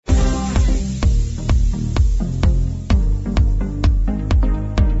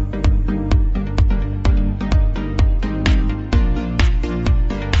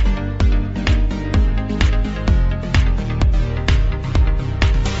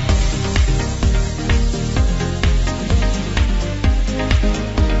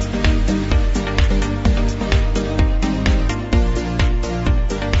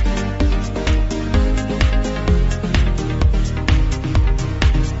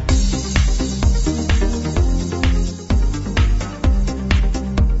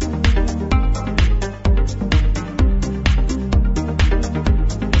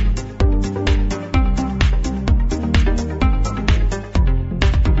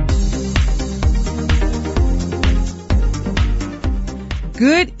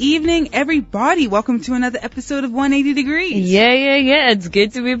Good evening, everybody. Welcome to another episode of 180 Degrees. Yeah. It's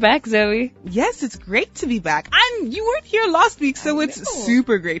good to be back, Zoe. Yes, it's great to be back. And you weren't here last week, so it's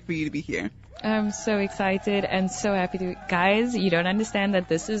super great for you to be here. I'm so excited and so happy to... Guys, you don't understand that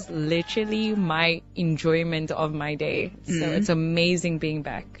this is literally my enjoyment of my day. So it's amazing being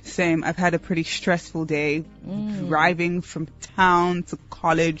back. Same. I've had a pretty stressful day driving from town to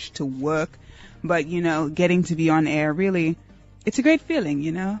college to work. But, getting to be on air, really... It's a great feeling,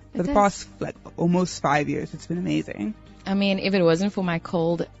 For the past, almost 5 years, it's been amazing. I mean, if it wasn't for my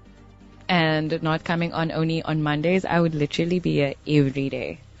cold and not coming on only on Mondays, I would literally be here every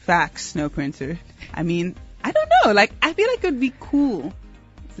day. Facts, Snow Printer. I mean, I don't know. I feel like it would be cool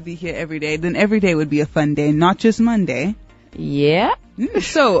to be here every day. Then every day would be a fun day, not just Monday. Yeah.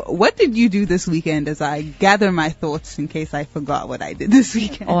 So, what did you do this weekend as I gather my thoughts in case I forgot what I did this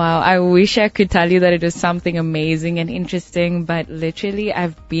weekend? Wow, I wish I could tell you that it was something amazing and interesting, but literally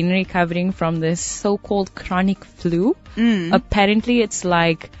I've been recovering from this so-called chronic flu. Apparently it's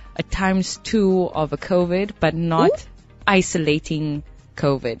like a ×2 of a COVID, but not isolating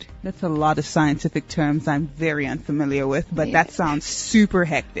COVID. That's a lot of scientific terms I'm very unfamiliar with, but that sounds super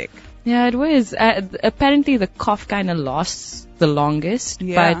hectic. Yeah, it was. Apparently the cough kind of lasts the longest,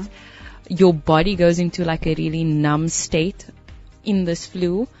 but your body goes into like a really numb state in this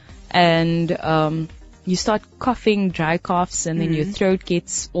flu, and you start coughing, dry coughs, and then your throat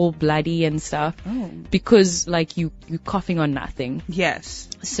gets all bloody and stuff because you're coughing on nothing. Yes.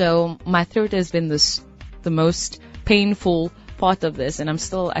 So my throat has been the most painful part of this, and I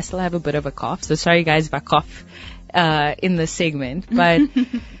still have a bit of a cough. So sorry guys if I cough in this segment, but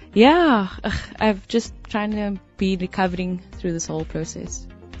yeah, I've just trying to be recovering through this whole process.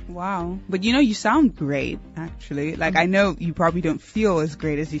 Wow. But you sound great, actually. I know you probably don't feel as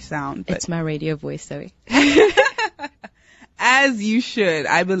great as you sound. But it's my radio voice, Zoe. As you should.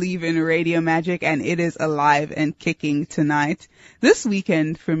 I believe in radio magic, and it is alive and kicking tonight. This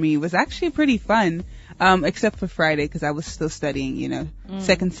weekend for me was actually pretty fun. Except for Friday, because I was still studying,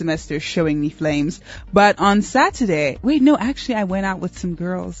 second semester showing me flames. But on Saturday, I went out with some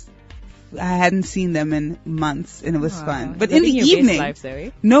girls. I hadn't seen them in months, and it was fun. But in the evening,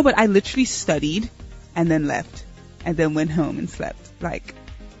 but I literally studied and then left and then went home and slept.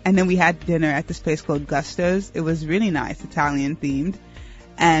 And then we had dinner at this place called Gusto's. It was really nice, Italian themed.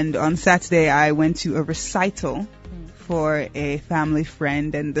 And on Saturday, I went to a recital for a family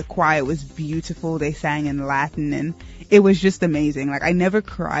friend, and the choir was beautiful. They sang in Latin, and it was just amazing. I never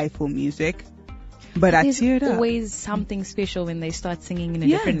cry for music, but I teared up. There's always something special when they start singing in a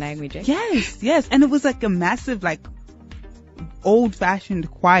different language. Eh? Yes. And it was a massive, old-fashioned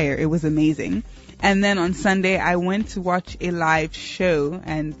choir. It was amazing. And then on Sunday, I went to watch a live show,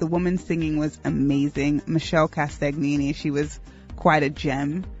 and the woman singing was amazing. Michelle Castagnini, she was quite a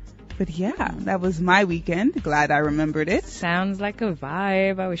gem. But yeah, that was my weekend. Glad I remembered it. Sounds like a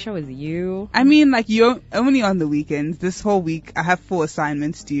vibe. I wish I was you. I mean, you're only on the weekends. This whole week, I have 4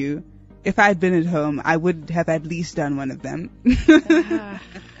 assignments due. If I had been at home, I would have at least done one of them.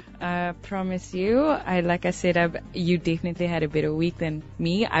 I promise you. Like I said, you definitely had a better week than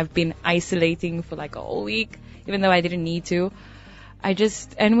me. I've been isolating for a whole week, even though I didn't need to.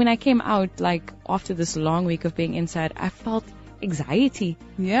 And when I came out, after this long week of being inside, I felt anxiety.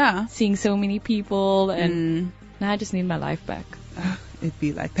 Yeah. Seeing so many people, and now I just need my life back. It'd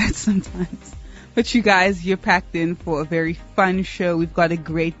be like that sometimes. But you guys, you're packed in for a very fun show. We've got a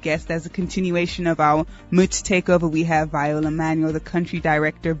great guest. As a continuation of our Moots Takeover, we have Viola Manuel, the country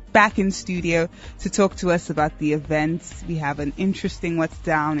director, back in studio to talk to us about the events. We have an interesting What's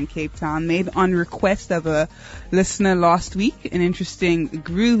Down in Cape Town, made on request of a listener last week. An interesting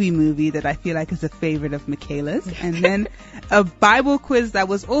groovy movie that I feel like is a favorite of Michaela's. And then a Bible quiz that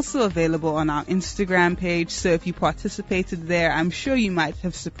was also available on our Instagram page. So if you participated there, I'm sure you might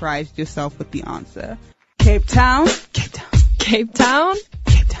have surprised yourself with the answer. Cape Town, Cape Town, Cape Town,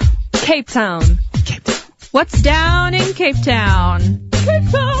 Cape Town, Cape Town, Cape Town. What's down in Cape Town? Cape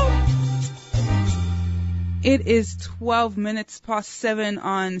Town. It is 12 minutes past 7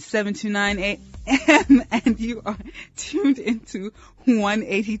 on 729 AM, and you are tuned into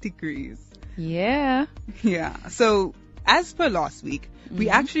 180 Degrees. Yeah. So, as per last week, we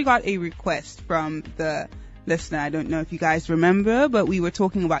actually got a request from the listener. I don't know if you guys remember, but we were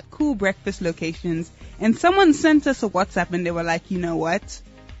talking about cool breakfast locations, and someone sent us a WhatsApp, and they were like, you know what?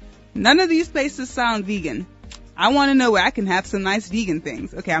 None of these places sound vegan. I want to know where I can have some nice vegan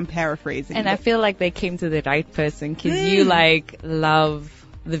things. Okay, I'm paraphrasing. And I feel like they came to the right person, because you love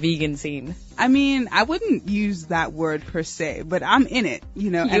the vegan scene. I mean, I wouldn't use that word per se, but I'm in it,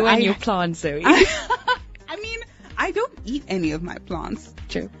 You and your plants, Zoe. I mean, I don't eat any of my plants.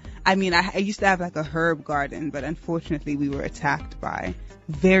 True. I mean, I used to have like a herb garden, but unfortunately we were attacked by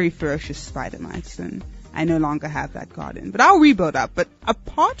very ferocious spider mites, and I no longer have that garden. But I'll rebuild up. But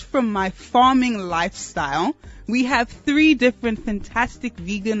apart from my farming lifestyle, we have 3 different fantastic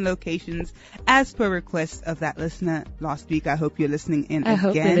vegan locations as per request of that listener last week. I hope you're listening in again. I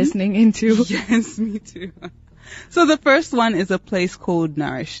hope you're listening in too. Yes, me too. So the first one is a place called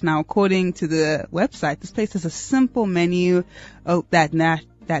Nourish. Now, according to the website, this place has a simple menu.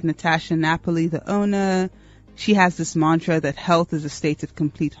 That Natasha Napoli, the owner, she has this mantra that health is a state of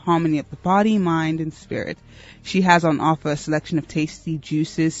complete harmony of the body, mind, and spirit. She has on offer a selection of tasty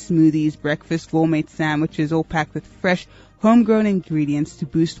juices, smoothies, breakfast, gourmet sandwiches, all packed with fresh, homegrown ingredients to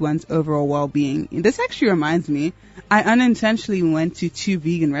boost one's overall well-being. And this actually reminds me, I unintentionally went to 2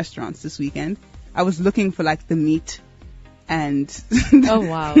 vegan restaurants this weekend. I was looking for like the meat and oh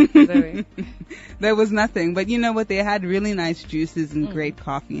wow, very. There was nothing. But you know what? They had really nice juices and great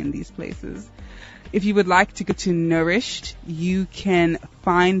coffee in these places. If you would like to go to Nourished, you can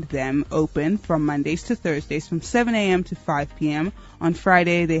find them open from Mondays to Thursdays from 7 a.m. to 5 p.m. On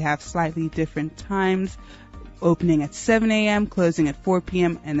Friday, they have slightly different times, opening at 7 a.m., closing at 4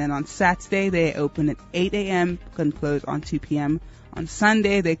 p.m. And then on Saturday, they open at 8 a.m., can close on 2 p.m. On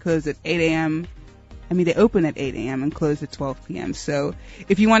Sunday, they close at 8 a.m. They open at 8 a.m. and close at 12 p.m. So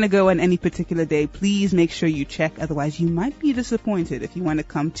if you want to go on any particular day, please make sure you check. Otherwise, you might be disappointed if you want to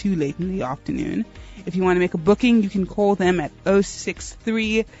come too late in the afternoon. If you want to make a booking, you can call them at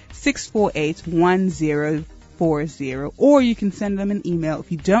 063-648-1040, or you can send them an email.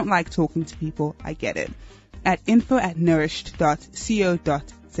 If you don't like talking to people, I get it, at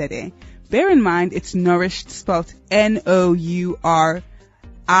info@nourished.co.za. Bear in mind, it's Nourished spelled NOURISHD.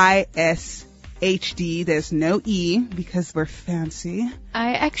 There's no E because we're fancy.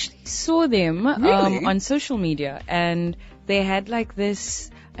 I actually saw them Really? On social media, and they had like this.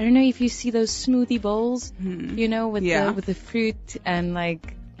 I don't know if you see those smoothie bowls, you know, with the fruit, and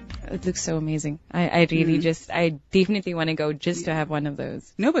like it looks so amazing. I really I definitely want to go just to have one of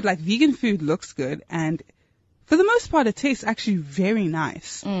those. No, but like vegan food looks good, and for the most part, it tastes actually very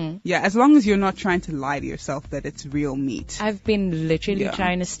nice. Yeah, as long as you're not trying to lie to yourself that it's real meat. I've been literally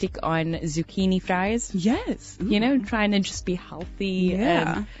trying to stick on zucchini fries. Yes. You know, trying to just be healthy.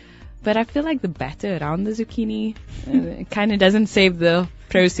 Yeah. But I feel like the batter around the zucchini kind of doesn't save the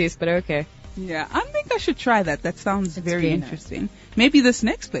process, but okay. Yeah, I think I should try that. That sounds very really interesting. Maybe this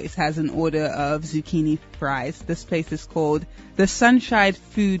next place has an order of zucchini fries. This place is called the Sunshine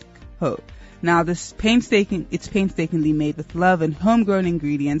Food Co. Now, it's painstakingly made with love and homegrown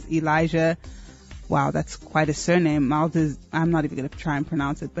ingredients. Elijah, wow, that's quite a surname. I'm not even going to try and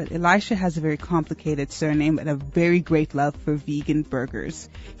pronounce it, but Elisha has a very complicated surname and a very great love for vegan burgers.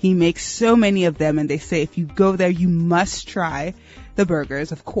 He makes so many of them, and they say if you go there, you must try the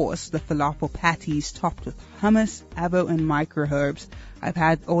burgers. Of course, the falafel patties topped with hummus, avo, and micro herbs. I've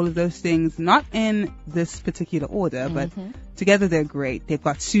had all of those things, not in this particular order, but together they're great. They've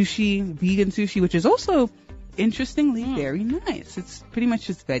got sushi, vegan sushi, which is also interestingly very nice. It's pretty much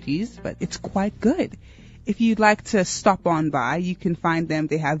just veggies, but it's quite good. If you'd like to stop on by, you can find them.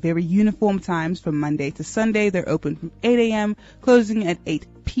 They have very uniform times from Monday to Sunday. They're open from 8 a.m., closing at 8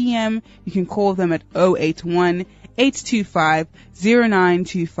 p.m. You can call them at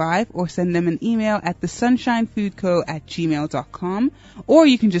 081-825-0925 or send them an email at thesunshinefoodco@gmail.com, or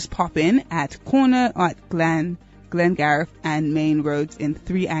you can just pop in at corner at Glengariff and Main Roads in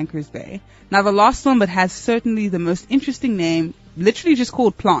 3 Anchors Bay. Now the last one, but has certainly the most interesting name, literally just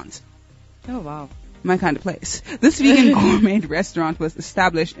called Plant. Oh wow. My kind of place. This vegan gourmet restaurant was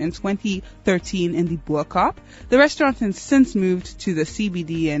established in 2013 in the Boerkaap. The restaurant has since moved to the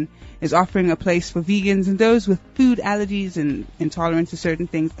CBD and is offering a place for vegans and those with food allergies and intolerance to certain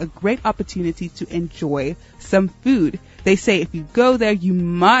things a great opportunity to enjoy some food. They say if you go there, you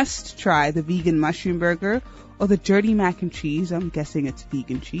must try the vegan mushroom burger or the dirty mac and cheese. I'm guessing it's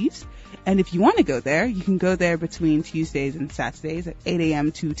vegan cheese. And if you want to go there, you can go there between Tuesdays and Saturdays at 8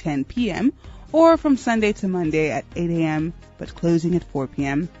 a.m. to 10 p.m. or from Sunday to Monday at 8 a.m. but closing at 4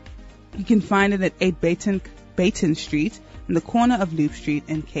 p.m. You can find it at 8 Bayton Street in the corner of Loop Street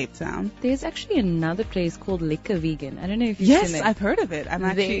in Cape Town. There's actually another place called Liquor Vegan. I don't know if you've seen it. Yes, I've heard of it.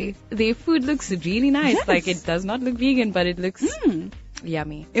 Their food looks really nice. Yes. Like it does not look vegan, but it looks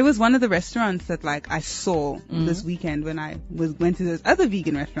Yummy. It was one of the restaurants that like I saw this weekend when I went to those other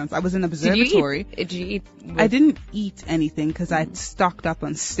vegan restaurants. I was in observatory. Did you eat? I didn't eat anything because I stocked up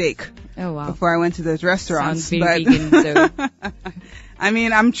on steak. Oh wow. Before I went to those restaurants. Sounds very vegan, so. I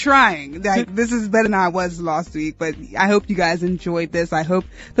mean, I'm trying. Like, this is better than I was last week, but I hope you guys enjoyed this. I hope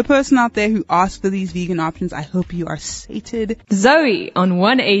the person out there who asked for these vegan options, I hope you are sated. Zoe on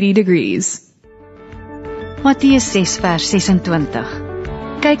 180 degrees. Matteus 6 vers 26.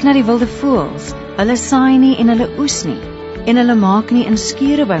 Kyk na die wilde voëls. Hulle saai nie en hulle oes nie, en hulle maak nie in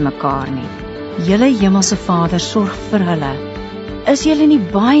skure bymekaar nie. Julle hemelse Vader sorg vir hulle. Is julle nie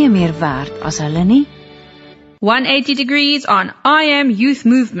baie meer werd as hulle nie? 180 degrees on I Am Youth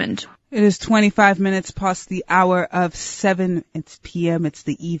Movement. It is 25 minutes past the hour of 7. It's p.m. It's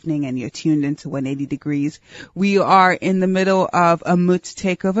the evening, and you're tuned into 180 degrees. We are in the middle of a moot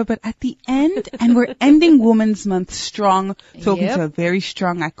takeover, but at the end, and we're ending Women's Month strong, talking to a very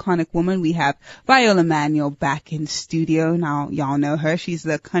strong, iconic woman. We have Viola Manuel back in studio. Now, y'all know her. She's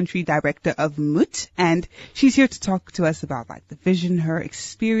the country director of Moot, and she's here to talk to us about like the vision, her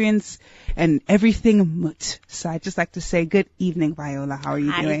experience, and everything Moot. So I'd just like to say good evening, Viola. How are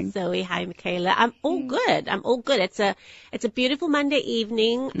you doing? Hi, Zoe. Hi, Michaela. I'm all good. It's a beautiful Monday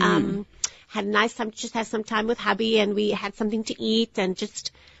evening. Had a nice time, just had some time with hubby, and we had something to eat and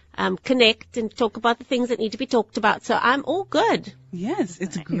just connect and talk about the things that need to be talked about. So I'm all good. Yes,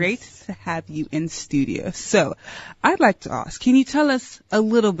 it's great to have you in studio. So I'd like to ask, can you tell us a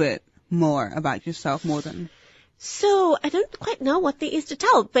little bit more about yourself more than... So I don't quite know what there is to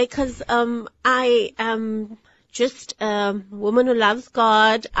tell because I am just a woman who loves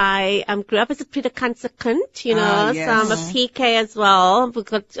God. I grew up as a Predikanse kind, you know, yes. so I'm a PK as well. We've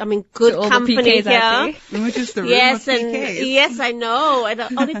got, good so company here. Which is the room Yes, of and PKs. yes, I know. And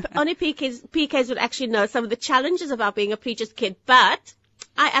only PKs would actually know some of the challenges about being a preacher's kid, but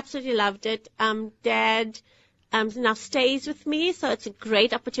I absolutely loved it. Dad now stays with me, so it's a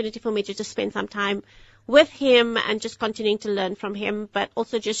great opportunity for me to just spend some time with him and just continuing to learn from him, but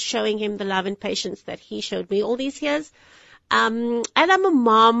also just showing him the love and patience that he showed me all these years. And I'm a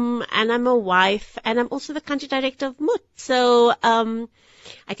mom, and I'm a wife, and I'm also the country director of Moot. So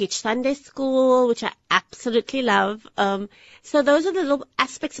I teach Sunday school, which I absolutely love. So those are the little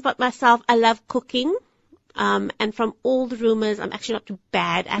aspects about myself. I love cooking. And from all the rumors, I'm actually not too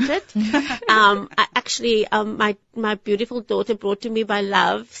bad at it. My beautiful daughter brought to me by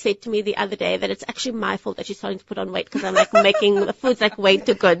love said to me the other day that it's actually my fault that she's starting to put on weight because I'm like making the food's like way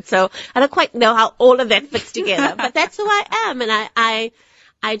too good. So I don't quite know how all of that fits together, but that's who I am. And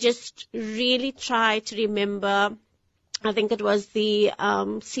I just really try to remember. I think it was the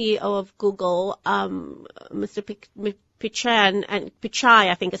CEO of Google, Mr. Pichai,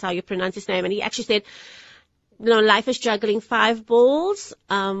 I think is how you pronounce his name, and he actually said, life is juggling 5 balls,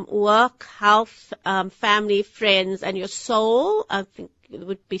 work, health, family, friends, and your soul. I think it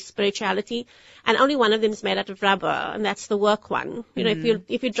would be spirituality. And only one of them is made out of rubber, and that's the work one.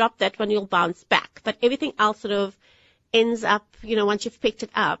 If you drop that one, you'll bounce back. But everything else sort of ends up, once you've picked it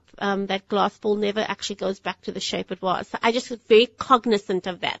up, that glass ball never actually goes back to the shape it was. So I just get very cognizant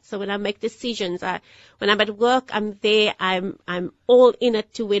of that. So when I make decisions, when I'm at work, I'm there, I'm all in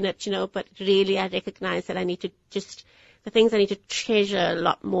it to win it, but really I recognize that I need to the things I need to treasure a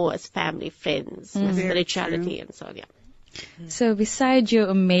lot more as family, friends, spirituality, and so on, yeah. So besides your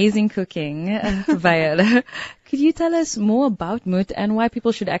amazing cooking, Viola, could you tell us more about Moot and why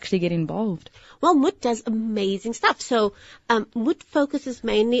people should actually get involved? Well, Moot does amazing stuff. So Moot focuses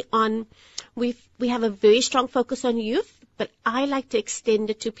mainly on, we have a very strong focus on youth, but I like to extend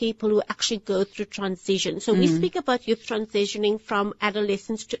it to people who actually go through transition. So we speak about youth transitioning from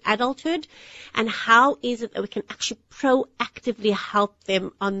adolescence to adulthood, and how is it that we can actually proactively help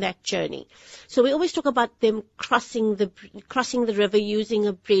them on that journey. So we always talk about them crossing the river using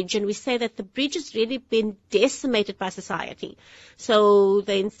a bridge, and we say that the bridge has really been decimated by society. So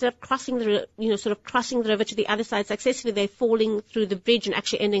they, instead of crossing the river to the other side successfully, they're falling through the bridge and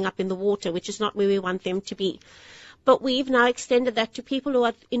actually ending up in the water, which is not where we want them to be. But we've now extended that to people who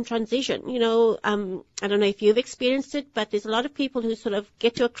are in transition. I don't know if you've experienced it, but there's a lot of people who sort of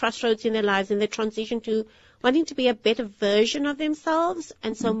get to a crossroads in their lives and they transition to wanting to be a better version of themselves.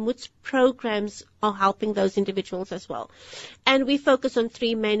 And so Moot's programs are helping those individuals as well. And we focus on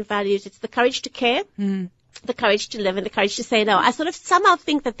 3 main values. It's the courage to care. the courage to live and the courage to say no. I sort of somehow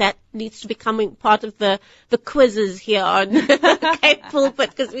think that needs to become part of the quizzes here on Cape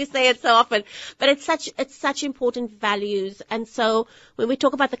Pulpit, because we say it so often. But it's such important values. And so when we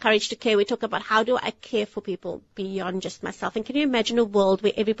talk about the courage to care, we talk about how do I care for people beyond just myself. And can you imagine a world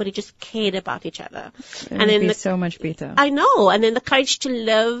where everybody just cared about each other? It would be so much better. I know. And then the courage to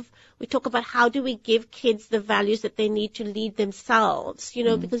live. We talk about how do we give kids the values that they need to lead themselves,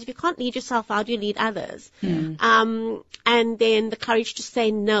 because if you can't lead yourself, how do you lead others? And then the courage to say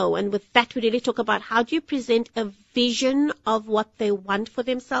no. And with that, we really talk about how do you present a vision of what they want for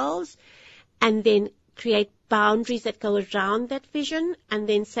themselves, and then create boundaries that go around that vision, and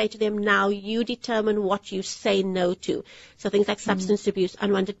then say to them, now you determine what you say no to. So things like substance abuse,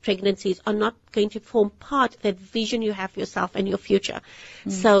 unwanted pregnancies are not going to form part of that vision you have for yourself and your future.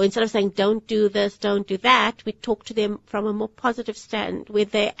 So instead of saying, don't do this, don't do that, we talk to them from a more positive stand where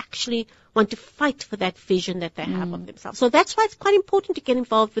they actually want to fight for that vision that they have of themselves. So that's why it's quite important to get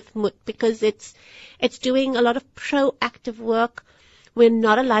involved with MUT, because it's doing a lot of proactive work. We're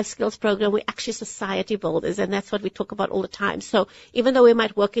not a life skills program. We're actually society builders, and that's what we talk about all the time. So even though we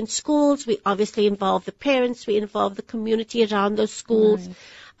might work in schools, we obviously involve the parents, we involve the community around those schools.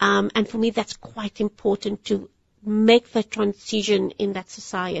 And for me, that's quite important to make that transition in that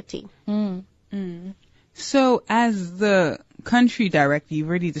society. So as the country director, you've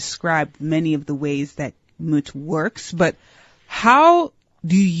already described many of the ways that MUT works, but how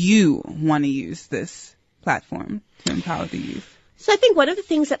do you want to use this platform to empower the youth? So I think one of the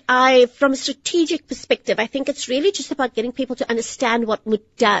things that from a strategic perspective, I think it's really just about getting people to understand what MUT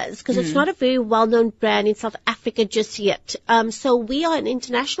does, because it's not a very well-known brand in South Africa just yet. So we are an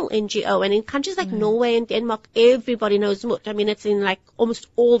international NGO, and in countries like Norway and Denmark, everybody knows MUT. I mean, it's in like almost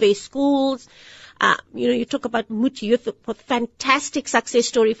all their schools. You talk about MUT Youth. A fantastic success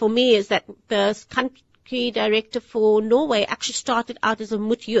story for me is that the country director for Norway actually started out as a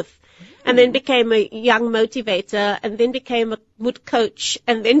MUT Youth, and then became a young motivator, and then became a MUT coach,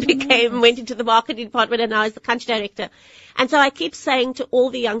 and then went into the marketing department, and now is the country director. And so I keep saying to all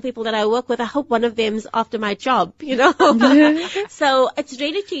the young people that I work with, I hope one of them's after my job, So it's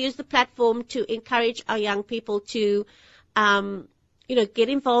really to use the platform to encourage our young people to, get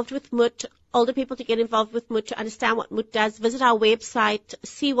involved with MUT, older people to get involved with MUT, to understand what MUT does, visit our website,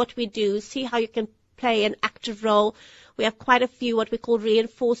 see what we do, see how you can play an active role. We have quite a few what we call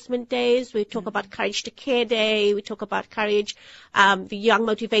reinforcement days. We talk about Courage to Care Day. We talk about Courage, the Young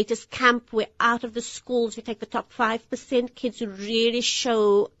Motivators Camp, where out of the schools we take the top 5% kids who really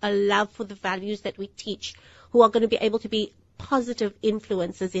show a love for the values that we teach, who are going to be able to be positive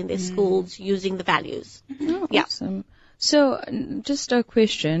influences in their schools using the values. Awesome. So just a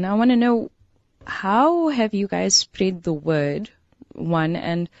question. I want to know, how have you guys spread the word,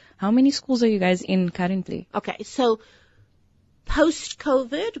 and how many schools are you guys in currently? Okay, so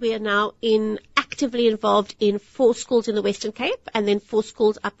post-COVID, we are now actively involved in 4 schools in the Western Cape and then 4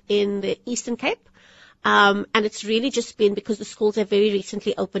 schools up in the Eastern Cape. And it's really just been because the schools have very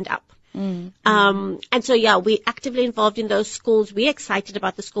recently opened up. And so, we're actively involved in those schools. We're excited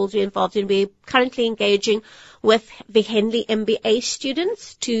about the schools we're involved in. We're currently engaging with the Henley MBA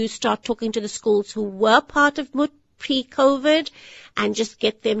students to start talking to the schools who were part of MUT pre-COVID, and just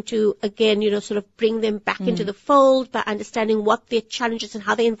get them to, again, sort of bring them back into the fold by understanding what their challenges and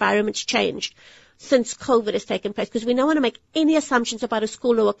how their environment's changed since COVID has taken place. Because we don't want to make any assumptions about a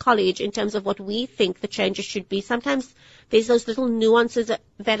school or a college in terms of what we think the changes should be. Sometimes there's those little nuances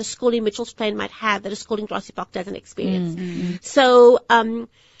that a school in Mitchell's Plain might have that a school in Grassy Park doesn't experience. So,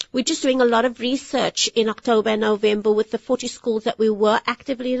 we're just doing a lot of research in October and November with the 40 schools that we were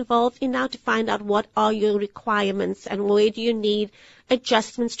actively involved in now to find out what are your requirements and where do you need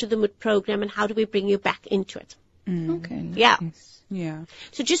adjustments to the MUT program and how do we bring you back into it. Okay. Nice. Yeah.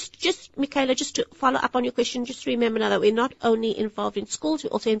 So just Michaela, just to follow up on your question, just remember now that we're not only involved in schools, we're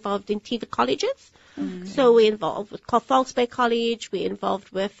also involved in TVET colleges. So we're involved with False Bay College, we're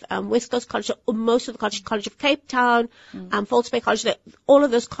involved with West Coast College, most of the College of Cape Town, False Bay College. All of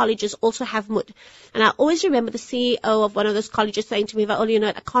those colleges also have MUT. And I always remember the CEO of one of those colleges saying to me, Viola,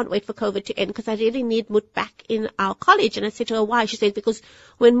 I can't wait for COVID to end because I really need MUT back in our college. And I said to her, why? She said, because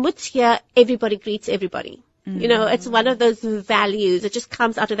when MUT's here, everybody greets everybody. It's one of those values. It just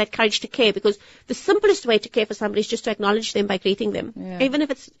comes out of that courage to care, because the simplest way to care for somebody is just to acknowledge them by greeting them, even if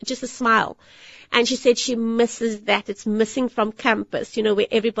it's just a smile. And she said she misses that. It's missing from campus, where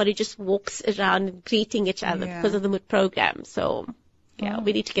everybody just walks around greeting each other because of the MUT program. So,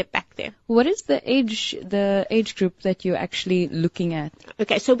 we need to get back there. What is the age group that you're actually looking at?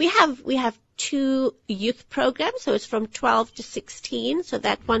 Okay, so we have 2 youth programs. So it's from 12 to 16. So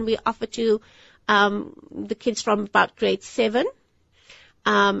that one we offer to the kids from about grade 7.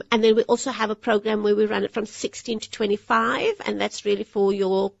 And then we also have a program where we run it from 16 to 25, and that's really for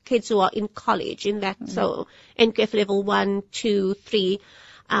your kids who are in college, in that, so NQF level 1, 2, 3,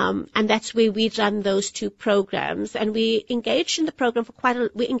 and that's where we run those 2 programs. And we engaged in the program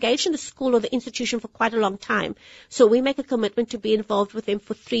we engaged in the school or the institution for quite a long time. So we make a commitment to be involved with them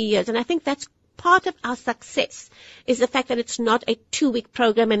for 3 years. And I think that's part of our success, is the fact that it's not a 2-week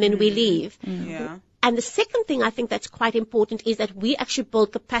program and then we leave. Yeah. And the second thing I think that's quite important is that we actually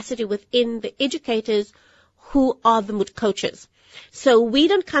build capacity within the educators who are the moot coaches. So we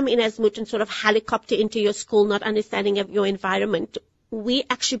don't come in as moot and sort of helicopter into your school, not understanding of your environment. We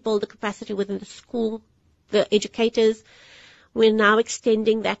actually build the capacity within the school, the educators. We're now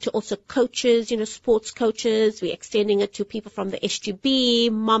extending that to also coaches, sports coaches. We're extending it to people from the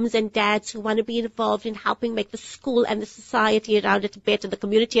SGB, moms and dads who want to be involved in helping make the school and the society around it better, the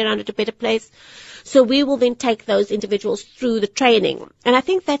community around it a better place. So we will then take those individuals through the training. And I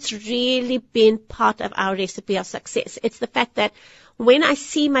think that's really been part of our recipe of success. It's the fact that when I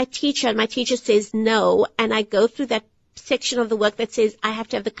see my teacher and my teacher says no, and I go through that section of the work that says I have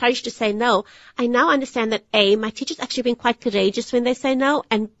to have the courage to say no, I now understand that A, my teacher's actually been quite courageous when they say no,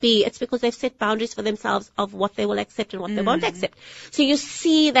 and B, it's because they've set boundaries for themselves of what they will accept and what they won't accept. So you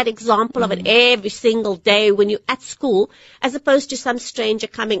see that example of it every single day when you're at school, as opposed to some stranger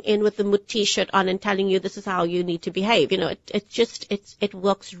coming in with the moot t-shirt on and telling you this is how you need to behave. It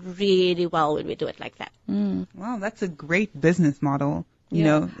works really well when we do it like that. Wow, that's a great business model.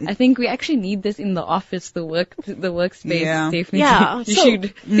 I think we actually need this in the office, the workspace. Yeah. Definitely. Yeah. You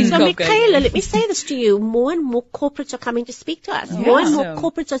should think So of Michaela, going. let me say this to you. More and more corporates are coming to speak to us. More and more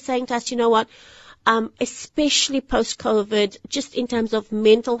corporates are saying to us, you know what, especially post-COVID, just in terms of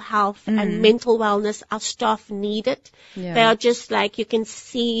mental health and mental wellness, our staff need it. Yeah. They are just like, you can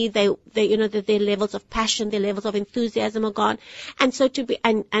see that their levels of passion, their levels of enthusiasm are gone. And so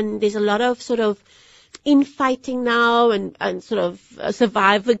and there's a lot of sort of infighting now and sort of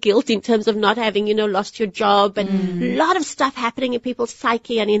survivor guilt in terms of not having, lost your job, and a lot of stuff happening in people's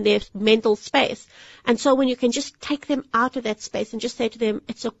psyche and in their mental space. And so when you can just take them out of that space and just say to them,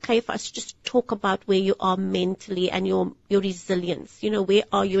 it's okay for us to just talk about where you are mentally and your resilience. Where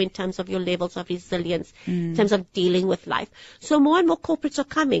are you in terms of your levels of resilience, in terms of dealing with life? So more and more corporates are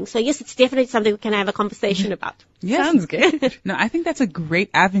coming. So yes, it's definitely something we can have a conversation about. Yes. Sounds good. No, I think that's a great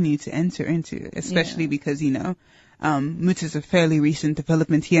avenue to enter into, especially because, moot is a fairly recent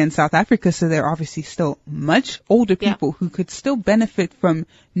development here in South Africa, so there are obviously still much older people who could still benefit from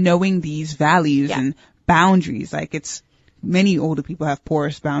knowing these values and boundaries. Like, many older people have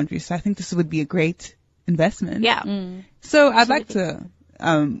porous boundaries, so I think this would be a great investment. Yeah. So I'd like to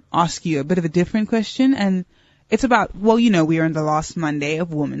ask you a bit of a different question, and it's about, we are in the last Monday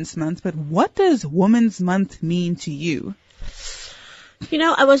of Women's Month, but what does Women's Month mean to you?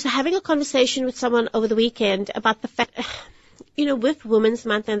 I was having a conversation with someone over the weekend about the fact, with Women's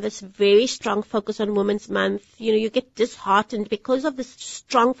Month and this very strong focus on Women's Month, you get disheartened because of this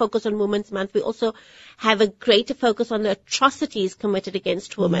strong focus on Women's Month. We also have a greater focus on the atrocities committed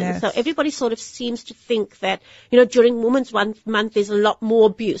against women. Yes. So everybody sort of seems to think that, during Women's Month there's a lot more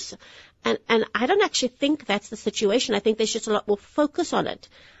abuse. And I don't actually think that's the situation. I think there's just a lot more focus on it.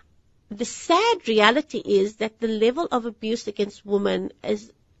 The sad reality is that the level of abuse against women is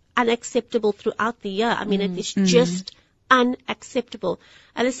unacceptable throughout the year. I mean, it is just unacceptable.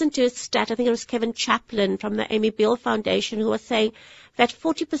 I listened to a stat, I think it was Kevin Chaplin from the Amy Beale Foundation, who was saying that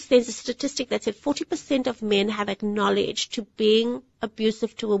 40%, a statistic that said 40% of men have acknowledged to being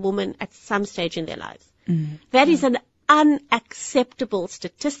abusive to a woman at some stage in their lives. That is an unacceptable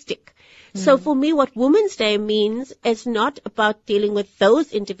statistic. So for me, what Women's Day means is not about dealing with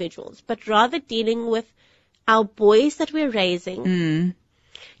those individuals, but rather dealing with our boys that we're raising.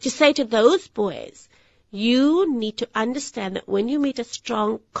 To say to those boys, you need to understand that when you meet a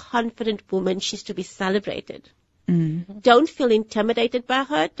strong, confident woman, she's to be celebrated. Don't feel intimidated by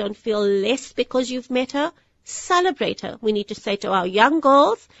her. Don't feel less because you've met her. Celebrate her. We need to say to our young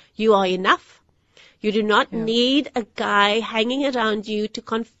girls, you are enough. You do not need a guy hanging around you to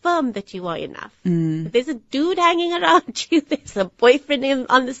confirm that you are enough. If there's a dude hanging around you, there's a boyfriend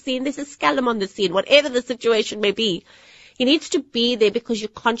on the scene, there's a scallum on the scene, whatever the situation may be. He needs to be there because you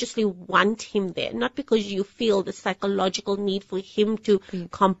consciously want him there, not because you feel the psychological need for him to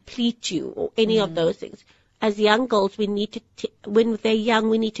complete you or any of those things. As young girls, we need to, when they're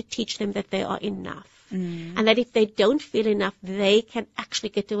young, we need to teach them that they are enough. And that if they don't feel enough, they can actually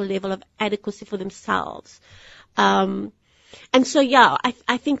get to a level of adequacy for themselves. And so, yeah,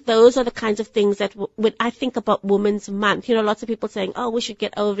 I think those are the kinds of things that when I think about Women's Month, lots of people saying, oh, we should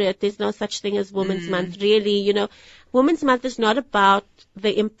get over it. There's no such thing as Women's Month. Really, Women's Month is not about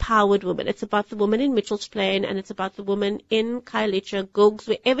the empowered woman. It's about the woman in Mitchell's Plain, and it's about the woman in Khayelitsha, Gogs,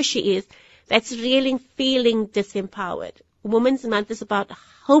 wherever she is, that's really feeling disempowered. Women's Month is about,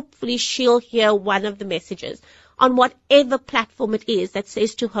 hopefully she'll hear one of the messages on whatever platform it is that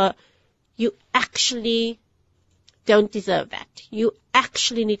says to her, you actually don't deserve that. You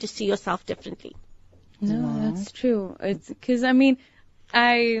actually need to see yourself differently. No, that's true. It's because,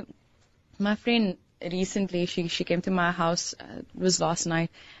 my friend recently, she came to my house, it was last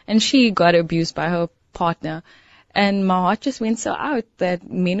night, and she got abused by her partner. And my heart just went so out that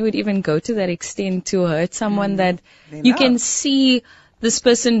men would even go to that extent to hurt someone that you can see this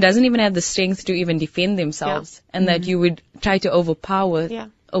person doesn't even have the strength to even defend themselves, and that you would try to overpower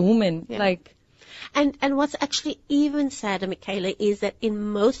a woman. And what's actually even sadder, Michaela, is that in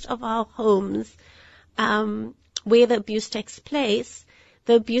most of our homes, where the abuse takes place,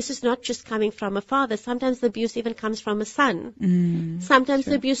 the abuse is not just coming from a father. Sometimes the abuse even comes from a son. Sometimes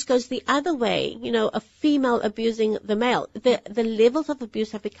the abuse goes the other way, a female abusing the male. The levels of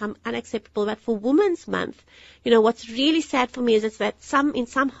abuse have become unacceptable. But for Women's Month, what's really sad for me is that in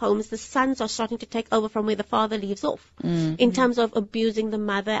some homes, the sons are starting to take over from where the father leaves off in terms of abusing the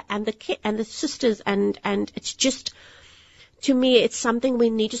mother and the kid and the sisters. And it's just, to me, it's something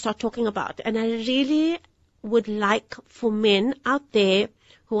we need to start talking about. And I really would like for men out there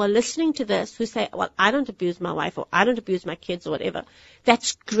who are listening to this who say, well, I don't abuse my wife, or I don't abuse my kids, or whatever.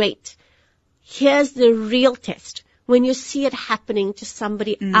 That's great. Here's the real test. When you see it happening to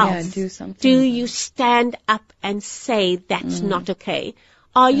somebody else, do you stand up and say that's not okay?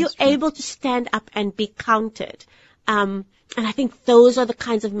 Are you able to stand up and be counted? And I think those are the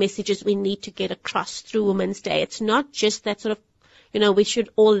kinds of messages we need to get across through Women's Day. It's not just that sort of, we should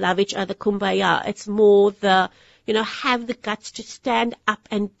all love each other, kumbaya. It's more the, have the guts to stand up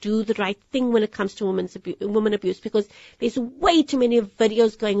and do the right thing when it comes to women abuse, because there's way too many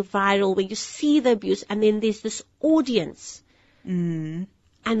videos going viral where you see the abuse and then there's this audience and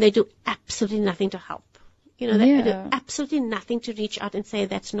they do absolutely nothing to help. They do absolutely nothing to reach out and say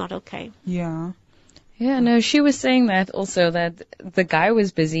that's not okay. Yeah. Yeah, no, she was saying that also, that the guy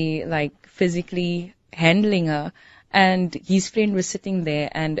was busy, physically handling her. And his friend was sitting there,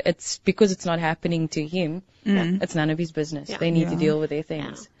 and it's because it's not happening to him. It's none of his business. They need to deal with their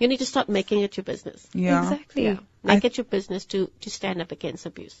things. You need to start making it your business. Yeah. Exactly. Make it your business to stand up against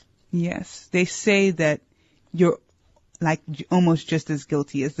abuse. Yes. They say that you're almost just as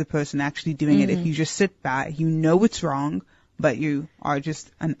guilty as the person actually doing it. If you just sit by, it's wrong, but you are just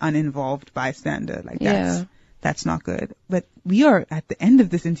an uninvolved bystander. That's not good. But we are at the end of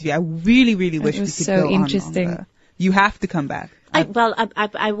this interview. I really, really wish we could go on longer. You have to come back. I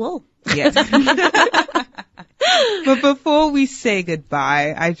will. Yes. But before we say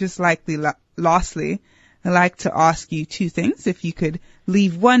goodbye, I just lastly, I'd like to ask you two things. If you could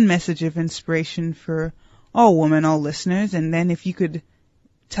leave one message of inspiration for all women, all listeners, and then if you could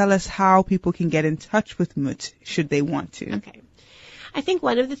tell us how people can get in touch with Mut should they want to. Okay. I think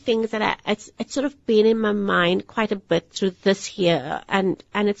one of the things that it's sort of been in my mind quite a bit through this year, and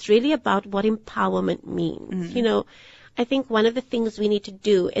it's really about what empowerment means. I think one of the things we need to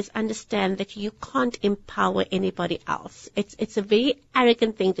do is understand that you can't empower anybody else. It's a very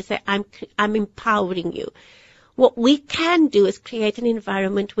arrogant thing to say, I'm empowering you. What we can do is create an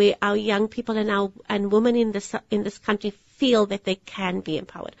environment where our young people and women in this country feel that they can be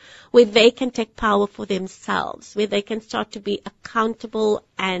empowered, where they can take power for themselves, where they can start to be accountable,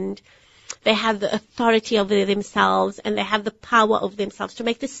 and they have the authority over themselves, and they have the power over themselves to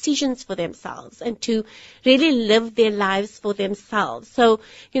make decisions for themselves and to really live their lives for themselves. So,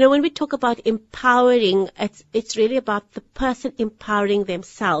 when we talk about empowering, it's really about the person empowering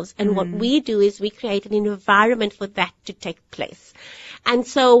themselves. And what we do is we create an environment for that to take place. And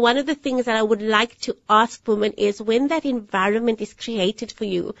so one of the things that I would like to ask women is, when that environment is created for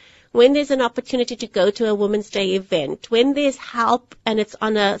you, when there's an opportunity to go to a Women's Day event, when there's help and it's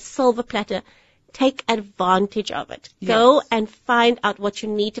on a silver platter, take advantage of it. Yes. Go and find out what you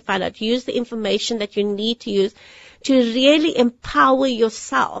need to find out. Use the information that you need to use to really empower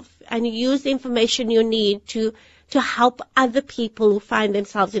yourself, and use the information you need to help other people who find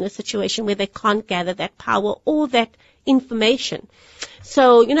themselves in a situation where they can't gather that power or that information.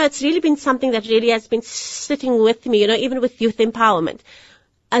 So, it's really been something that really has been sitting with me, even with youth empowerment.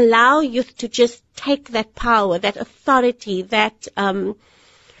 Allow youth to just take that power, that authority, that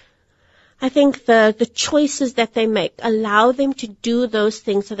I think the choices that they make allow them to do those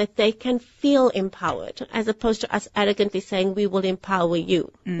things so that they can feel empowered, as opposed to us arrogantly saying, we will empower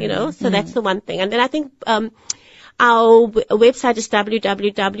you, you know? So that's the one thing. And then I think, our website is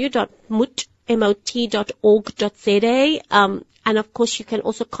www.mot.org.za. And of course, you can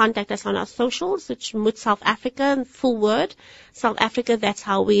also contact us on our socials, which Moot South Africa, full word, South Africa. That's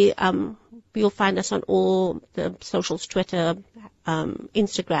how you'll find us on all the socials, Twitter,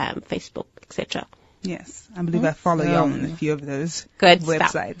 Instagram, Facebook, etc. Yes, I believe I follow you on a few of those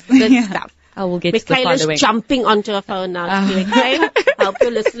websites. Good stuff. I will get to the Michaela's following. jumping onto her phone now. To be like, hey, I hope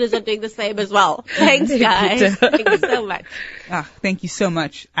your listeners are doing the same as well. Thanks, guys. Thank you so much. Thank you so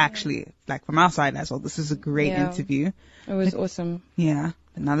much. Actually, like from our side as well, this is a great interview. It was awesome. Yeah.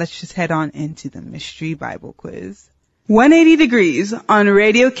 But now let's just head on into the Mystery Bible Quiz. 180 degrees on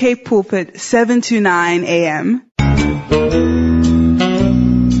Radio Cape Pulpit, 7 to 9 a.m.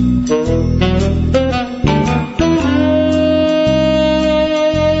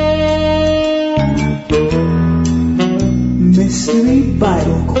 Mystery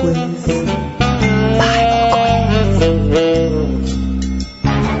Bible Quiz.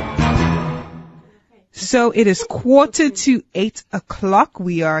 So it is 7:45.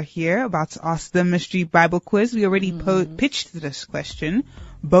 We are here about to ask the Mystery Bible Quiz. We already pitched this question,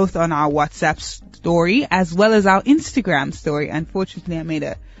 both on our WhatsApp story as well as our Instagram story. Unfortunately, I made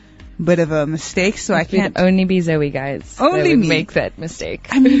a bit of a mistake, so I can't. It'd only be Zoe, guys. Only me make that mistake.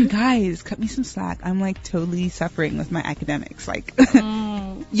 I mean, guys, cut me some slack. I'm like totally suffering with my academics. Like,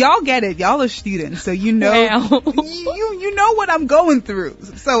 y'all get it. Y'all are students, so you know, you know what I'm going through.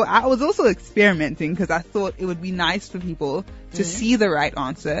 So I was also experimenting because I thought it would be nice for people to see the right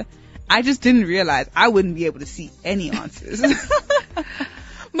answer. I just didn't realize I wouldn't be able to see any answers.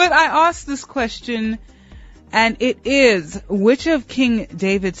 But I asked this question. And it is, which of King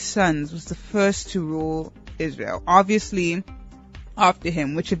David's sons was the first to rule Israel? Obviously, after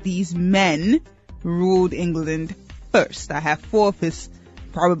him, which of these men ruled England first? I have 4 of his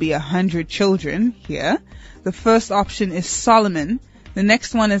probably 100 children here. The first option is Solomon. The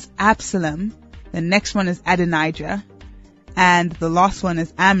next one is Absalom. The next one is Adonijah. And the last one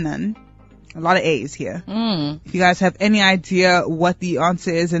is Amnon. A lot of A's here. If you guys have any idea what the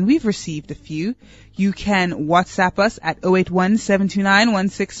answer is, and we've received a few, you can WhatsApp us at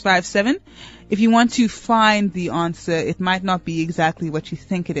 081-729-1657. If you want to find the answer, it might not be exactly what you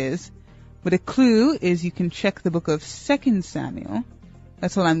think it is, but a clue is you can check the book of 2 Samuel.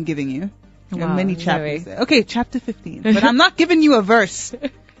 That's what I'm giving you. There are many chapters there. Okay, chapter 15. But I'm not giving you a verse.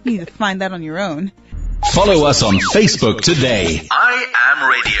 You need to find that on your own. Follow us on Facebook today. I Am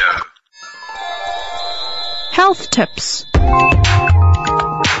Radio. Health tips.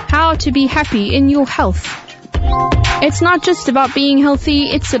 How to be happy in your health. It's not just about being healthy,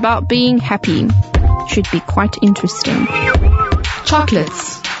 it's about being happy. Should be quite interesting.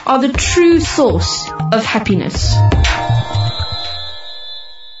 Chocolates are the true source of happiness.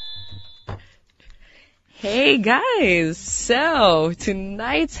 Hey guys, so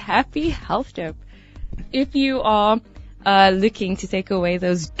tonight's happy health tip. If you are looking to take away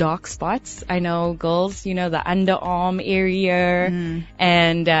those dark spots. I know girls, you know, the underarm area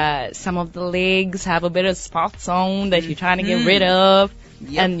and some of the legs have a bit of spots on that you're trying to get rid of,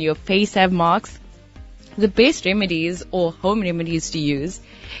 and your face have marks. The best remedies or home remedies to use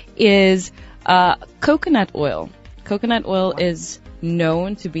is coconut oil. Coconut oil is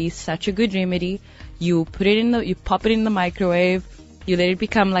known to be such a good remedy. You put it you pop it in the microwave, you let it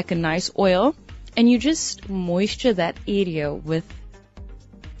become like a nice oil, and you just moisture that area with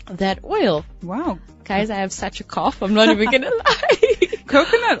that oil. Wow. Guys, I have such a cough. I'm not even going to lie.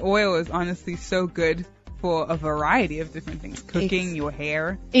 Coconut oil is honestly so good for a variety of different things. Cooking, your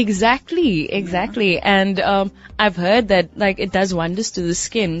hair. Exactly. Yeah. And I've heard that like it does wonders to the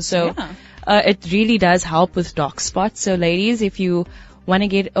skin. So it really does help with dark spots. So ladies, if you want to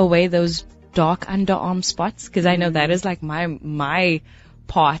get away those dark underarm spots, because I know that is like my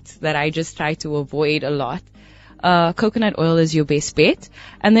part that I just try to avoid a lot. Coconut oil is your best bet.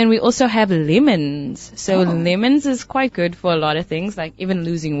 And then we also have lemons. So lemons is quite good for a lot of things, like even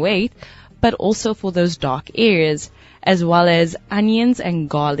losing weight, but also for those dark areas, as well as onions and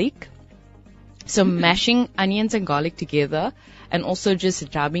garlic. So mashing onions and garlic together and also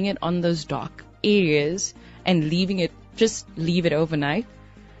just rubbing it on those dark areas and leave it overnight.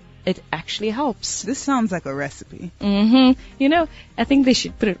 It actually helps. This sounds like a recipe. You know, I think they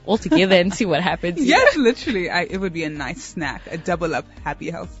should put it all together and see what happens. Yes, literally. It would be a nice snack, a double up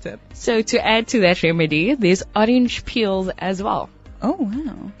happy health tip. So to add to that remedy, there's orange peels as well. Oh,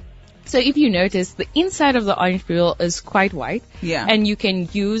 wow. So if you notice, the inside of the orange peel is quite white. Yeah. And you can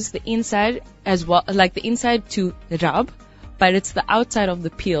use the inside as well, like the inside to rub, but it's the outside of the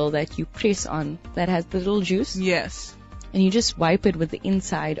peel that you press on that has the little juice. Yes. And you just wipe it with the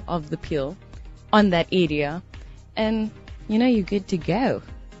inside of the peel on that area. And, you're good to go.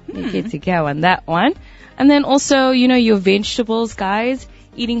 You're good to go on that one. And then also, your vegetables, guys,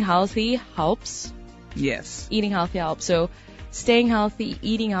 eating healthy helps. Yes. Eating healthy helps. So staying healthy,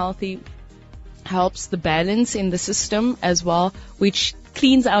 eating healthy helps the balance in the system as well, which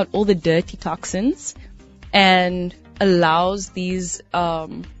cleans out all the dirty toxins and allows these,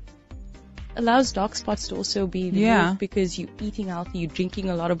 allows dark spots to also be removed because you're eating healthy, you're drinking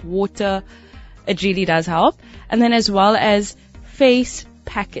a lot of water. It really does help. And then as well as face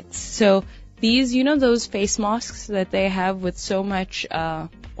packets. So these, those face masks that they have with so much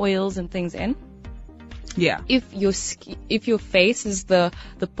oils and things in. Yeah. If your face is the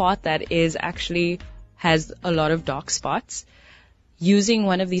part that is actually has a lot of dark spots, using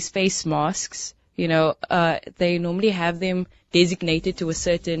one of these face masks, they normally have them designated to a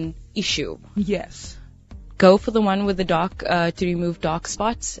certain issue. Yes. Go for the one with the dark, to remove dark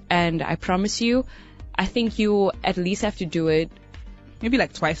spots. And I promise you, I think you at least have to do it. Maybe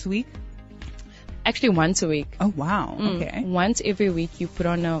like twice a week? Actually, once a week. Oh, wow. Okay. Once every week you put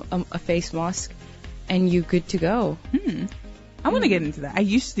on a face mask and you're good to go. I want to get into that. I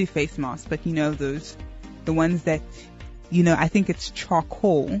used to do face masks, but the ones that, I think it's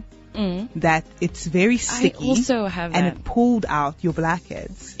charcoal, that it's very sticky. I also have and that. it pulled out your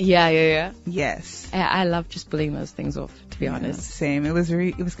blackheads. Yeah. Yes. I love just pulling those things off, to be honest. Same. It was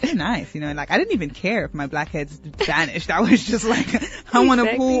kind of nice, like I didn't even care if my blackheads vanished. I was just like, I want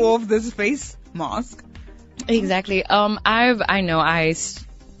to pull off this face mask. Exactly. I know I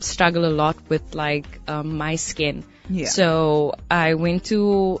struggle a lot with my skin. Yeah. So I went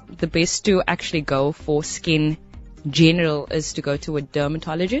to the best to actually go for skin general is to go to a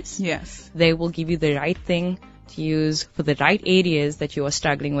dermatologist. Yes. They will give you the right thing to use for the right areas that you are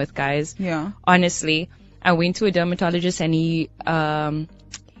struggling with, guys. Yeah. Honestly, I went to a dermatologist and he wrote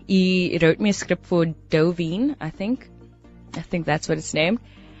me a script for Dovine, I think that's what it's named.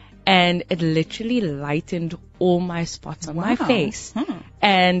 And it literally lightened all my spots on my face.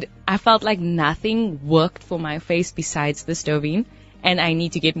 And I felt like nothing worked for my face besides this Dovine. And I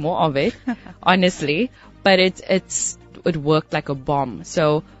need to get more of it, honestly. But it worked like a bomb.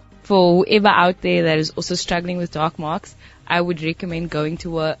 So for whoever out there that is also struggling with dark marks, I would recommend going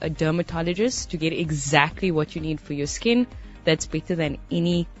to a dermatologist to get exactly what you need for your skin. That's better than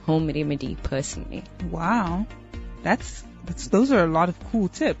any home remedy, personally. Wow. Those are a lot of cool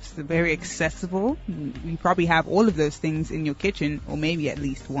tips. They're very accessible. You probably have all of those things in your kitchen, or maybe at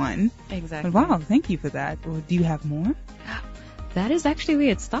least one. Exactly. But wow, thank you for that. Or do you have more? That is actually where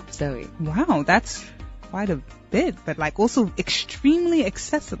it stops, Zoe. Wow, that's quite a bit, but also extremely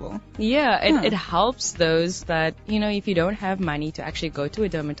accessible. Yeah, it helps those that, if you don't have money to actually go to a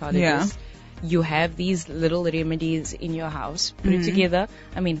dermatologist, you have these little remedies in your house. Put it together.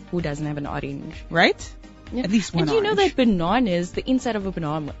 I mean, who doesn't have an orange? Right? Yeah. At least one. And you know that bananas, the inside of a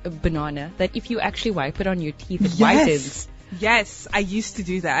banana, that if you actually wipe it on your teeth, it Yes. whitens. Yes, I used to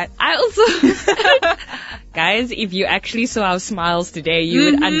do that. I also, guys, if you actually saw our smiles today, you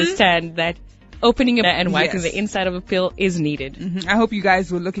would understand that opening it and wiping the inside of a pill is needed. I hope you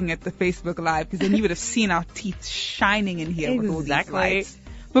guys were looking at the Facebook Live, because then you would have seen our teeth shining in here with all these lights.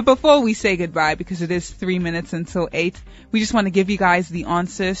 But before we say goodbye, because it is 3 minutes until 8, we just want to give you guys the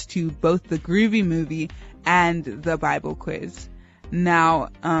answers to both the Groovy movie and the Bible quiz. Now,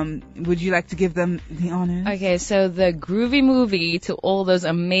 would you like to give them the honors? Okay, so the Groovy movie, to all those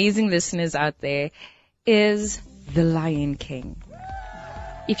amazing listeners out there, is The Lion King.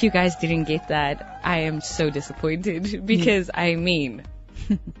 If you guys didn't get that, I am so disappointed, because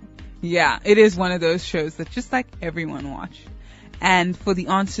yeah, it is one of those shows that just like everyone watch. And for the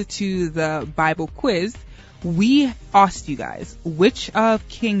answer to the Bible quiz, we asked you guys, which of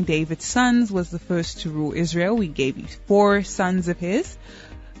King David's sons was the first to rule Israel? We gave you 4 sons of his: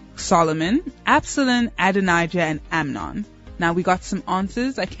 Solomon, Absalom, Adonijah, and Amnon. Now we got some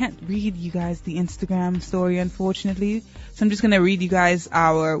answers. I can't read you guys the Instagram story, unfortunately, so I'm just going to read you guys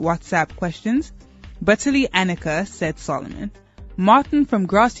our WhatsApp questions. Butterly Annika said Solomon. Martin from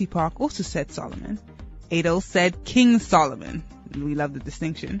Grassy Park also said Solomon. Adel said King Solomon. We love the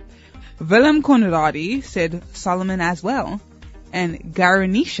distinction. Willem Conradi said Solomon as well. And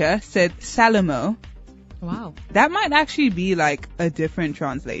Garanisha said Salomo. Wow. That might actually be like a different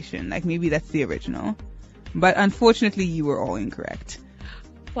translation. Like maybe that's the original. But unfortunately, you were all incorrect.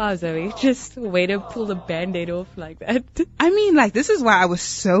 Wow, Zoe, just way to pull the Band-Aid off like that. I mean, like, this is why I was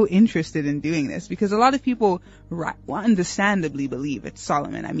so interested in doing this, because a lot of people understandably believe it's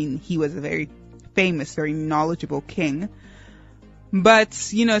Solomon. I mean, he was a very famous, very knowledgeable king.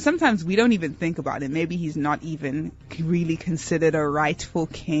 But, you know, sometimes we don't even think about it. Maybe he's not even really considered a rightful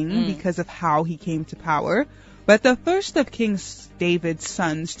king because of how he came to power. But the first of King David's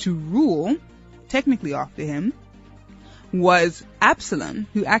sons to rule, technically after him, was Absalom,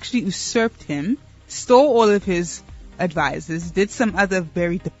 who actually usurped him, stole all of his advisors, did some other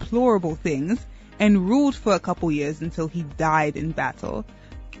very deplorable things, and ruled for a couple years until he died in battle.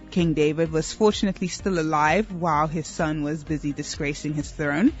 King David was fortunately still alive while his son was busy disgracing his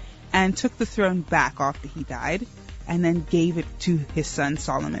throne, and took the throne back after he died, and then gave it to his son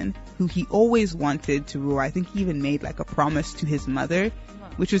Solomon, who he always wanted to rule. I think he even made like a promise to his mother,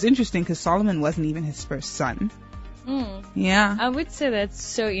 which was interesting because Solomon wasn't even his first son. Yeah. I would say that's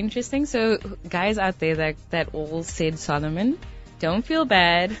so interesting. So guys out there that all said Solomon, don't feel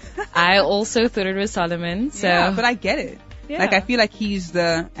bad. I also thought it was Solomon. So. Yeah, but I get it. Yeah. Like, I feel like he's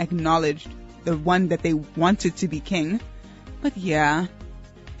the one that they wanted to be king. But yeah,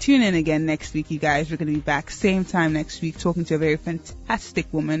 tune in again next week, you guys. We're going to be back same time next week talking to a very fantastic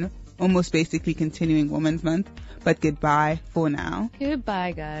woman, almost basically continuing Women's Month. But goodbye for now.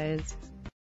 Goodbye, guys.